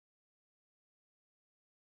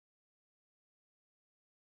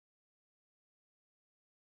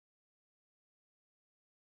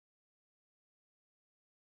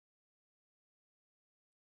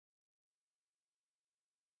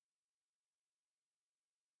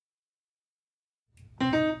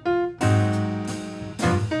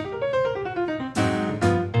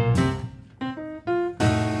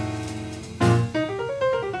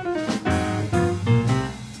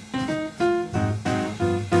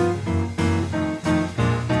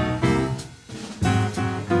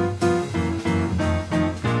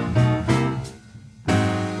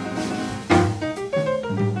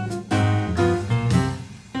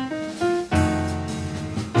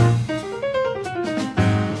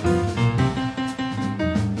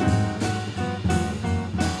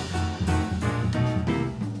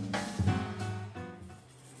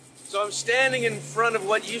standing in front of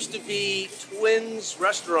what used to be Twins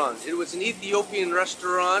Restaurant. It was an Ethiopian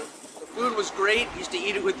restaurant. The food was great. You used to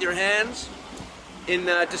eat it with your hands. In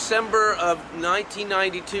December of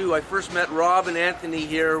 1992, I first met Rob and Anthony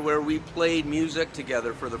here, where we played music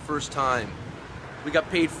together for the first time. We got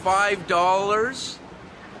paid $5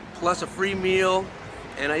 plus a free meal,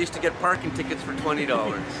 and I used to get parking tickets for $20.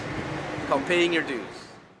 It's called paying your dues.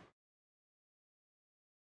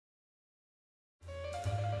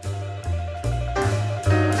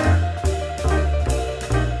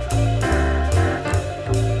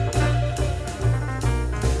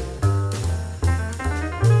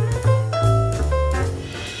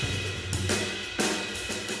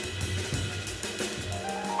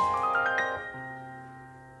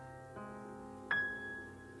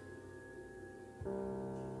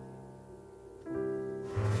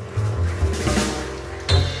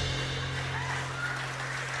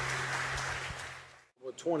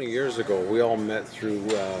 Well, 20 years ago, we all met through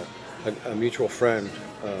a mutual friend,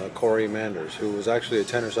 Corey Manders, who was actually a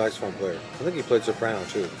tenor saxophone player. I think he played soprano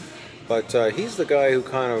too. But he's the guy who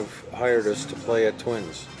kind of hired us to play at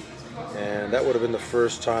Twins. And that would have been the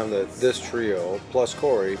first time that this trio, plus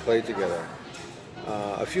Corey, played together.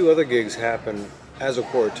 A few other gigs happened as a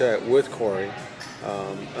quartet with Corey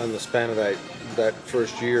on the span of that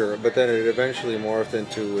first year, but then it eventually morphed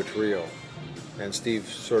into a trio. And Steve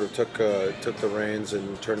sort of took the reins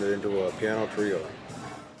and turned it into a piano trio.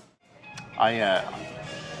 I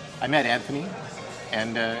met Anthony,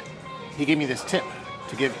 and he gave me this tip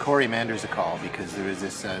to give Corey Manders a call, because there was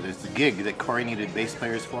there's a gig that Corey needed bass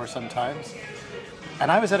players for sometimes. And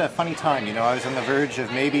I was at a funny time, you know, I was on the verge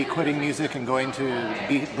of maybe quitting music and going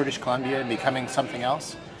to British Columbia and becoming something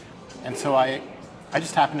else. And so I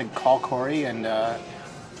just happened to call Corey, and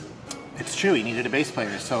it's true, he needed a bass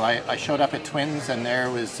player. So I showed up at Twins, and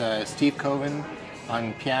there was Steve Koven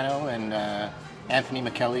on piano, and Anthony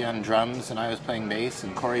McKelly on drums, and I was playing bass,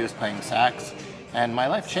 and Corey was playing sax. And my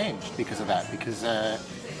life changed because of that, because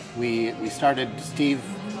we started, Steve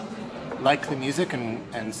liked the music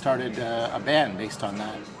and started a band based on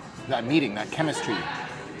that meeting, that chemistry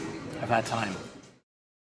of that time.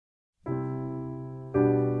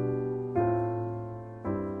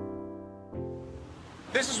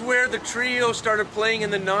 This is where the trio started playing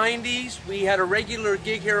in the 90s. We had a regular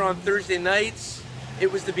gig here on Thursday nights.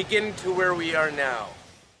 It was the beginning to where we are now.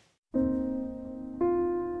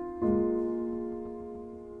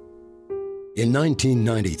 In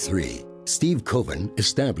 1993, Steve Koven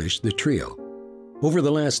established the trio. Over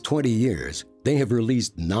the last 20 years, they have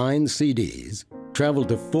released 9 CDs, traveled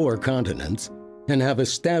to 4 continents, and have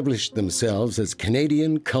established themselves as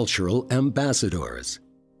Canadian cultural ambassadors.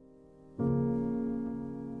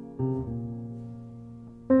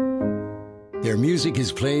 Their music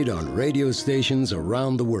is played on radio stations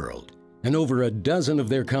around the world, and over a dozen of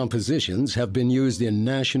their compositions have been used in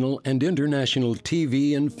national and international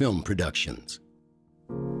TV and film productions.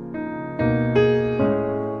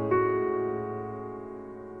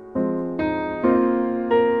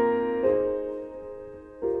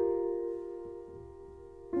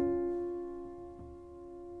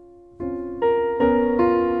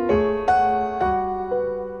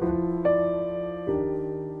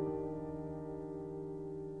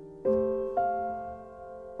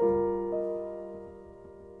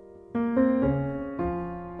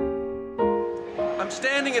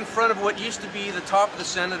 Standing in front of what used to be the Top of the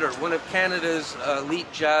Senator, one of Canada's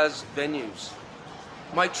elite jazz venues.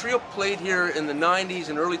 My trio played here in the 90s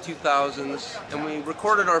and early 2000s, and we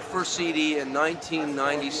recorded our first CD in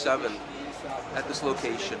 1997 at this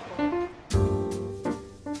location.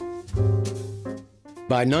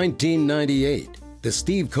 By 1998, the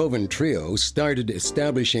Steve Koven Trio started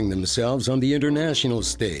establishing themselves on the international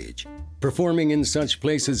stage, performing in such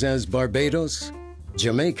places as Barbados,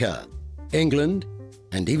 Jamaica, England,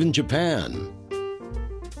 and even Japan.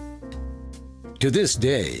 To this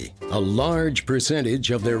day, a large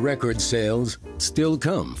percentage of their record sales still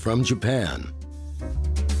come from Japan.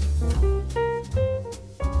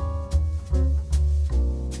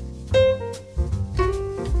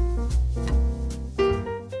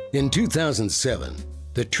 In 2007,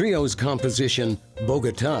 the trio's composition,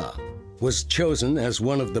 Bogota, was chosen as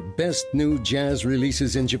one of the best new jazz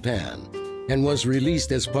releases in Japan, and was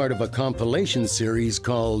released as part of a compilation series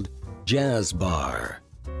called Jazz Bar.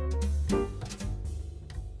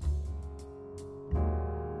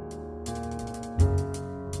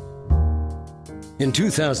 In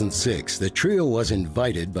 2006, the trio was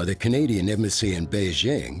invited by the Canadian Embassy in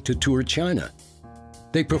Beijing to tour China.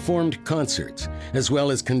 They performed concerts, as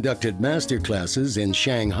well as conducted master classes in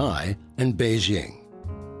Shanghai and Beijing.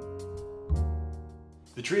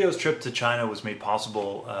 The The trio's trip to China was made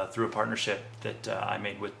possible through a partnership that I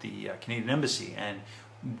made with the Canadian Embassy, and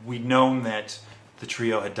we'd known that the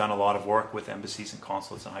trio had done a lot of work with embassies and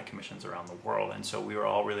consulates and high commissions around the world, and so we were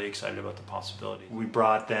all really excited about the possibility. We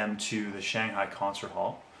brought them to the Shanghai Concert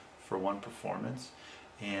Hall for one performance,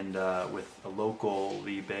 and with a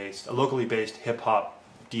locally based hip-hop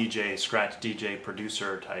DJ, scratch DJ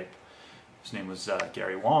producer type, his name was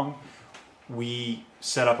Gary Wong. We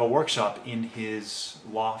set up a workshop in his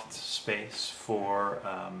loft space for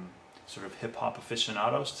sort of hip-hop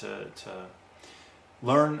aficionados to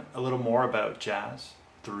learn a little more about jazz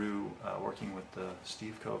through working with the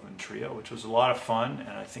Steve Koven Trio, which was a lot of fun,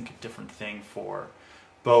 and I think a different thing for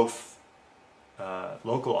both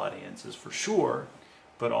local audiences for sure,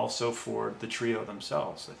 but also for the trio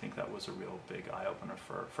themselves. I think that was a real big eye-opener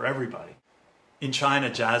for everybody. In China,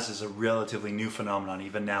 jazz is a relatively new phenomenon,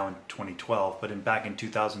 even now in 2012, but back in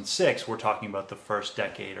 2006, we're talking about the first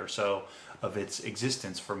decade or so of its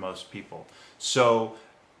existence for most people. So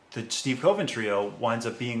the Steve Koven Trio winds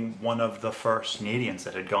up being one of the first Canadians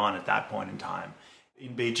that had gone at that point in time.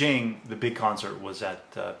 In Beijing, the big concert was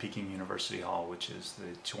at Peking University Hall, which is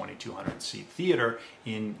the 2,200-seat theater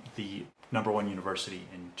in the #1 university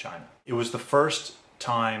in China. It was the first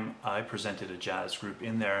time I presented a jazz group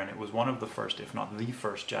in there, and it was one of the first, if not the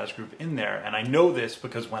first, jazz group in there. And I know this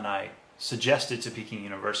because when I suggested to Peking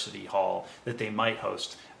University Hall that they might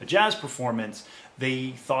host a jazz performance,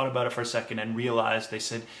 they thought about it for a second and realized, they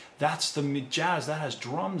said, that's the jazz, that has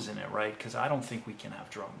drums in it, right? Because I don't think we can have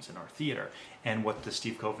drums in our theater. And what the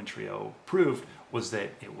Steve Koven Trio proved was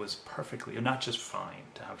that it was perfectly, not just fine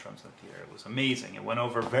to have drums in the theater, it was amazing. It went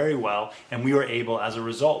over very well, and we were able, as a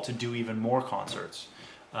result, to do even more concerts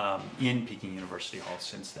in Peking University Hall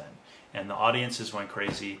since then. And the audiences went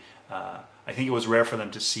crazy. I think it was rare for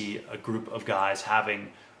them to see a group of guys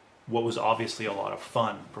having what was obviously a lot of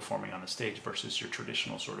fun performing on a stage versus your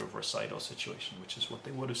traditional sort of recital situation, which is what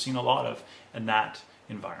they would have seen a lot of in that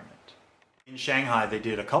environment. In Shanghai, they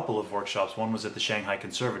did a couple of workshops. One was at the Shanghai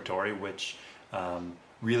Conservatory, which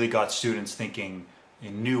really got students thinking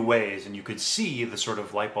in new ways, and you could see the sort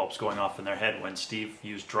of light bulbs going off in their head when Steve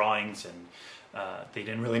used drawings, and they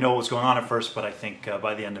didn't really know what was going on at first, but I think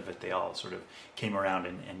by the end of it they all sort of came around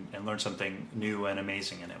and learned something new and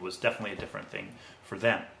amazing, and it was definitely a different thing for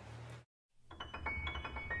them.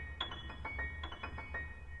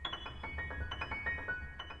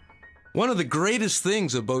 One of the greatest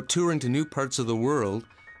things about touring to new parts of the world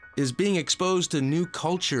is being exposed to new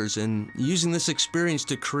cultures and using this experience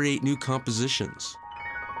to create new compositions.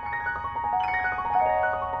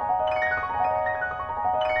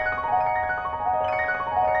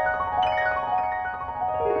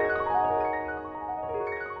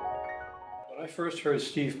 When I first heard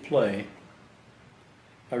Steve play,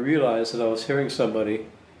 I realized that I was hearing somebody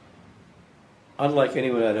unlike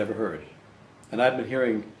anyone I'd ever heard. And I've been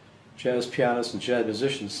hearing jazz pianists and jazz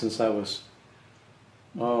musicians since I was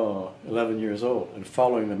 11 years old and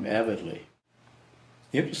following them avidly.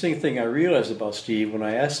 The interesting thing I realized about Steve when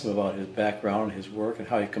I asked him about his background, his work, and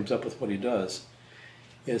how he comes up with what he does,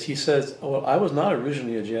 is he says, well, I was not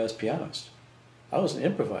originally a jazz pianist. I was an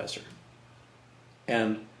improviser.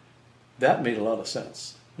 And that made a lot of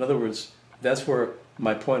sense. In other words, that's where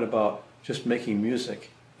my point about just making music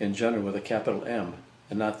in general with a capital M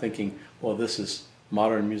and not thinking, well, this is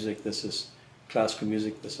modern music, this is classical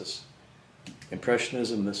music, this is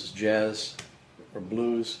impressionism, this is jazz or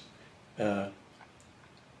blues. There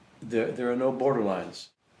are no borderlines.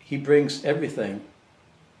 He brings everything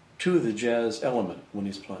to the jazz element when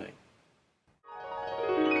he's playing.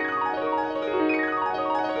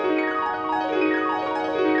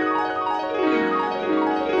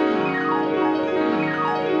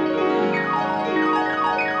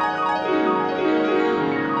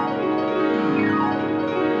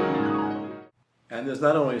 And there's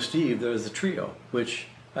not only Steve, there's the trio, which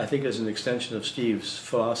I think is an extension of Steve's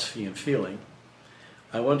philosophy and feeling.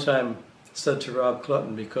 I one time said to Rob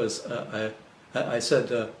Clutton, because I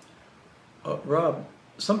said, Rob,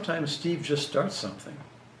 sometimes Steve just starts something,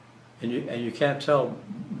 and you can't tell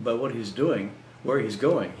by what he's doing where he's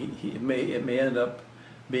going. It may end up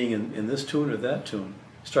being in this tune or that tune.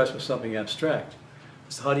 It starts with something abstract.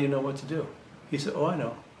 So how do you know what to do? He said, oh, I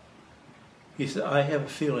know. He said, I have a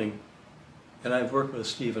feeling, and I've worked with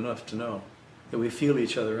Steve enough to know that we feel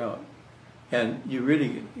each other out. And you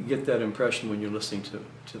really get that impression when you're listening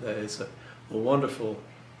to that. It's a wonderful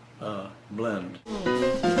blend.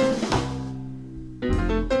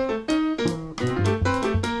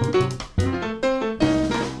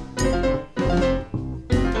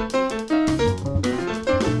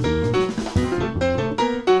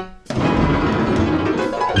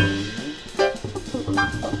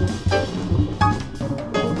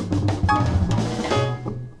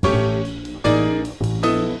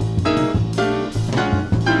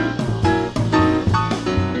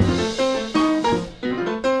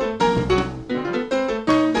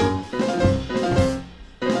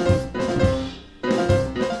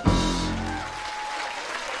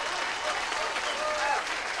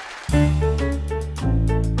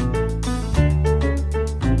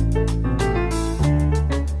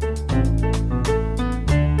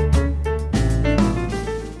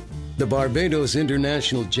 Barbados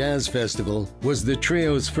International Jazz Festival was the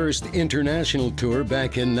trio's first international tour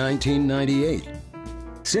back in 1998.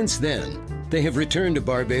 Since then, they have returned to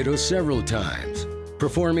Barbados several times,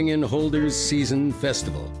 performing in Holder's Season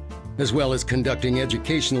Festival, as well as conducting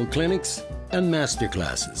educational clinics and master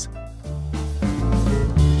classes.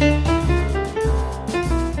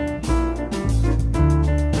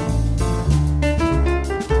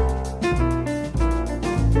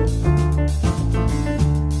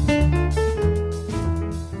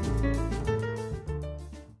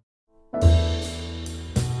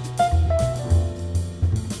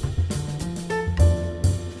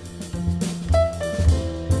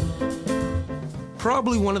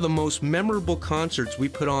 Probably one of the most memorable concerts we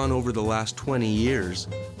put on over the last 20 years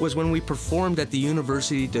was when we performed at the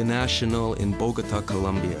University de Nacional in Bogota,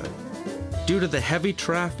 Colombia. Due to the heavy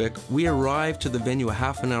traffic, we arrived to the venue a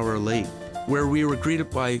half an hour late, where we were greeted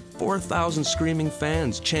by 4,000 screaming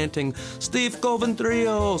fans chanting, "Steve Koven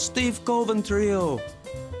Trio! Steve Koven Trio!"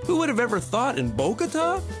 Who would have ever thought in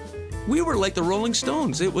Bogota? We were like the Rolling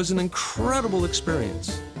Stones. It was an incredible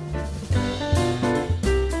experience.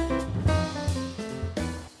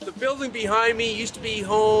 The building behind me used to be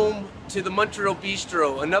home to the Montreal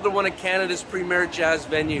Bistro, another one of Canada's premier jazz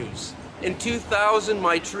venues. In 2000,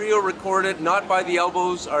 my trio recorded Not by the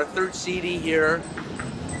Elbows, our third CD here.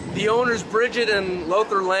 The owners, Bridget and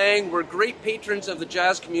Lothar Lang, were great patrons of the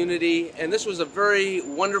jazz community, and this was a very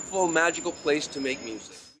wonderful, magical place to make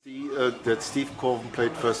music. That Steve Koven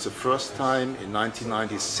played first the first time in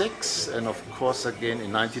 1996, and of course again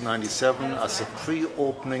in 1997 as a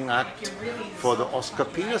pre-opening act for the Oscar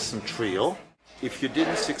Peterson Trio. If you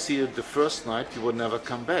didn't succeed the first night, you would never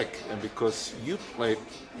come back, and because you played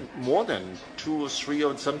more than 2 or 3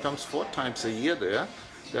 or sometimes 4 times a year there,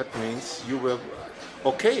 that means you were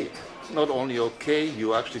okay. Not only okay,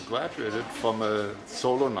 you actually graduated from a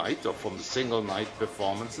solo night or from single night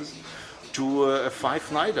performances to a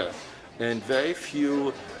 5-nighter, and very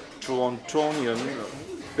few Torontonian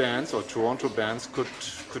bands or Toronto bands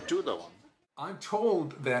could do that one. I'm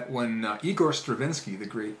told that when Igor Stravinsky, the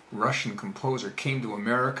great Russian composer, came to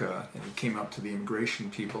America, and he came up to the immigration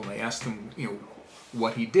people, and they asked him,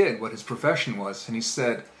 what he did, what his profession was, and he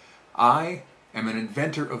said, "I am an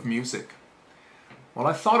inventor of music." Well,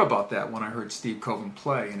 I thought about that when I heard Steve Koven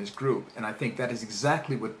play in his group, and I think that is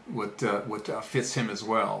exactly what fits him as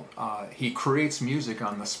well. He creates music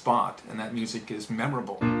on the spot, and that music is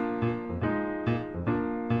memorable.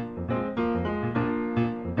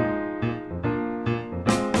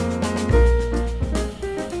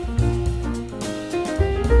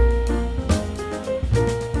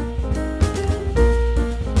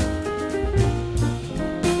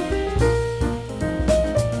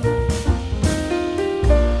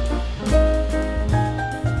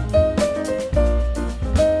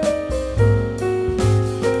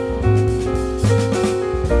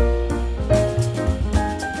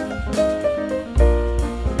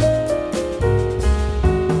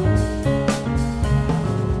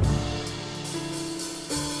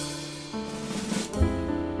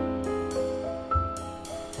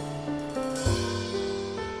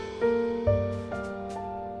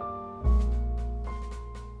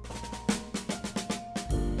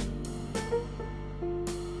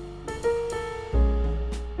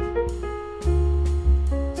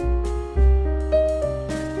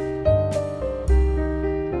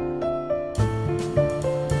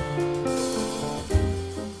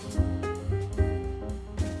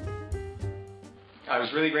 It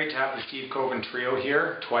was really great to have the Steve Koven Trio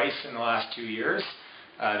here twice in the last 2 years.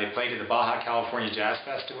 They played at the Baja California Jazz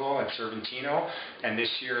Festival at Cervantino, and this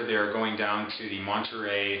year they're going down to the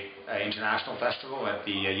Monterey International Festival at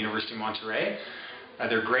the University of Monterey.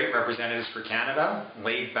 They're great representatives for Canada,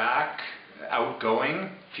 laid back, outgoing,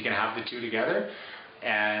 if you can have the two together,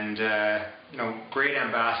 and great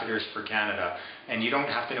ambassadors for Canada. And you don't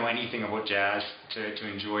have to know anything about jazz to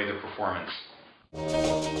enjoy the performance.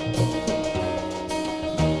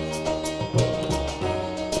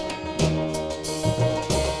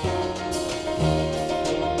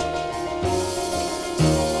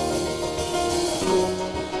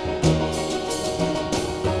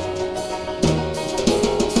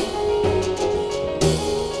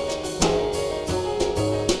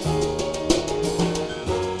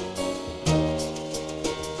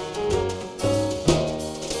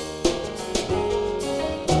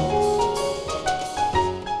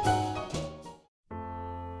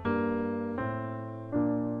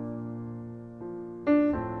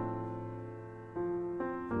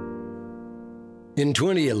 In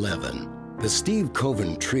 2011, the Steve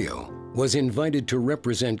Koven Trio was invited to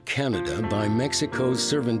represent Canada by Mexico's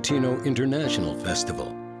Cervantino International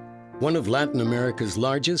Festival. one of Latin America's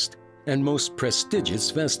largest and most prestigious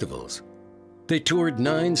festivals. They toured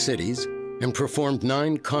 9 cities and performed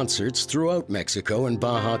 9 concerts throughout Mexico and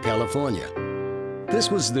Baja California. This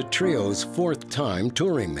was the trio's 4th time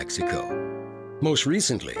touring Mexico. Most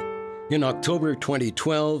recently, in October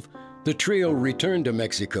 2012, the trio returned to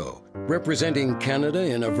Mexico, representing Canada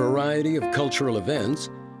in a variety of cultural events,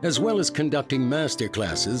 as well as conducting master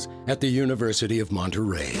classes at the University of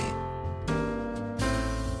Monterrey.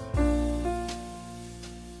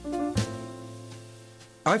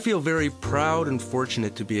 I feel very proud and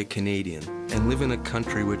fortunate to be a Canadian and live in a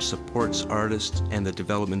country which supports artists and the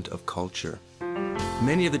development of culture.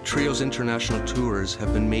 Many of the trio's international tours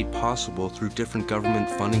have been made possible through different government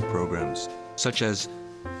funding programs, such as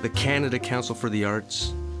the Canada Council for the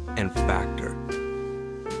Arts and Factor.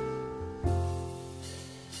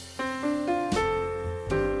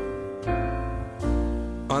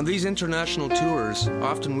 On these international tours,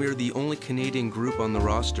 often we're the only Canadian group on the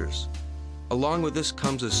rosters. Along with this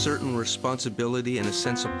comes a certain responsibility and a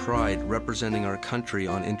sense of pride representing our country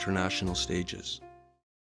on international stages.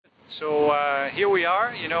 So here we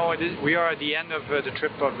are, we are at the end of the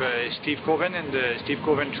trip of Steve Koven and the Steve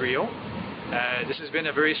Koven Trio. This has been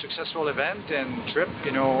a very successful event and trip,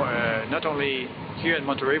 not only here in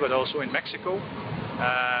Monterrey but also in Mexico.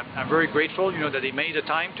 I'm very grateful, that they made the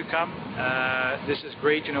time to come. This is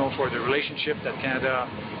great, for the relationship that Canada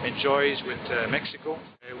enjoys with Mexico.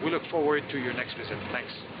 We look forward to your next visit.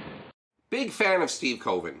 Thanks. Big fan of Steve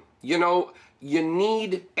Koven. You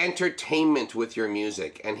need entertainment with your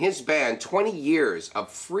music, and his band, 20 years of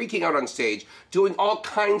freaking out on stage, doing all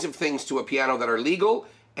kinds of things to a piano that are legal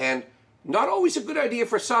and not always a good idea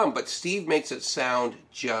for some, but Steve makes it sound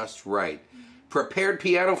just right. Prepared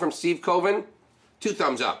piano from Steve Koven, 2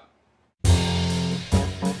 thumbs up.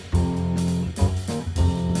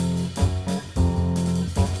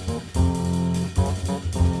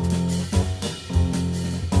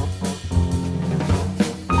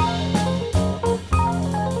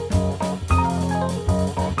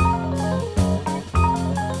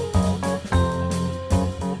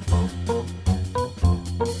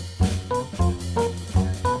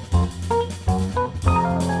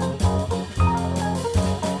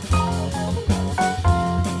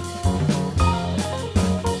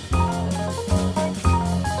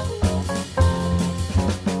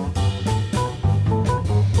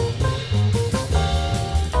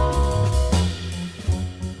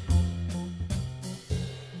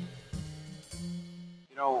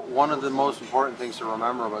 One of the most important things to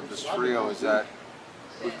remember about this trio is that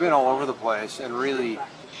we've been all over the place, and really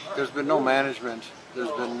there's been no management,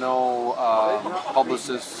 there's been no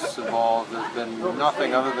publicists involved, there's been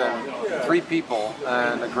nothing other than 3 people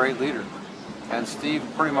and a great leader. And Steve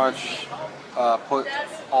pretty much put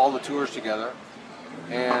all the tours together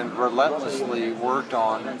and relentlessly worked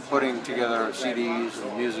on putting together CDs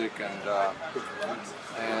and music and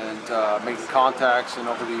making contacts. And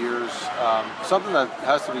over the years, something that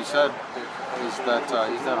has to be said is that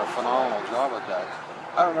he's done a phenomenal job at that.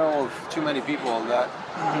 I don't know of too many people that,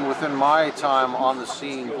 within my time on the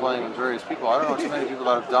scene playing with various people, I don't know too many people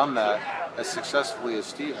that have done that as successfully as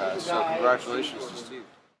Steve has. So congratulations to Steve.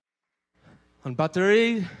 On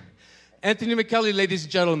battery, Anthony McKelly, ladies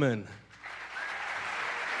and gentlemen.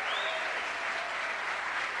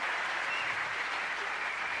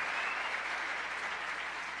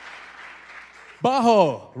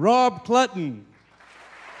 Bajo, Rob Clutton.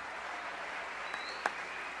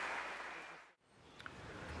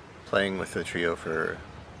 Playing with the trio for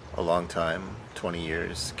a long time, 20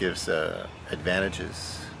 years, gives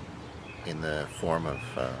advantages in the form of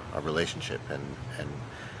a relationship, and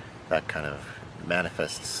that kind of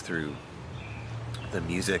manifests through the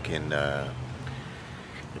music in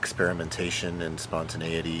experimentation and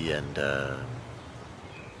spontaneity and a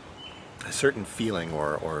certain feeling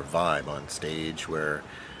or vibe on stage where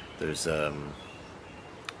there's I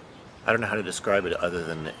don't know how to describe it other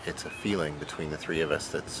than it's a feeling between the 3 of us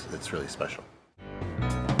that's really special.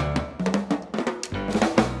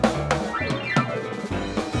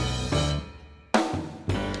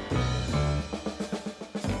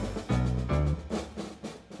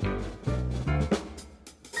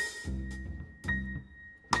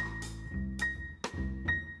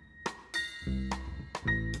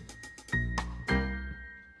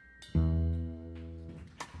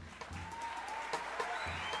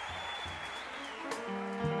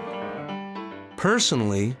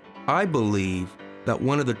 Personally, I believe that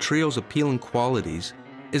one of the trio's appealing qualities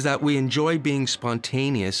is that we enjoy being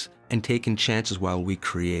spontaneous and taking chances while we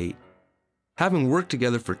create. Having worked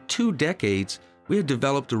together for 2 decades, we have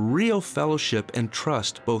developed a real fellowship and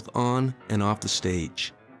trust both on and off the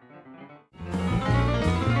stage.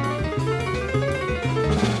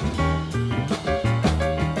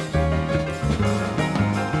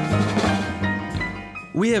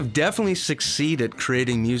 We have definitely succeeded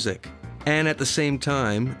creating music and at the same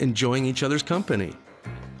time enjoying each other's company.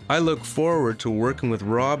 I look forward to working with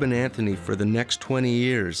Rob and Anthony for the next 20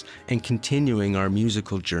 years and continuing our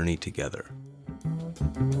musical journey together.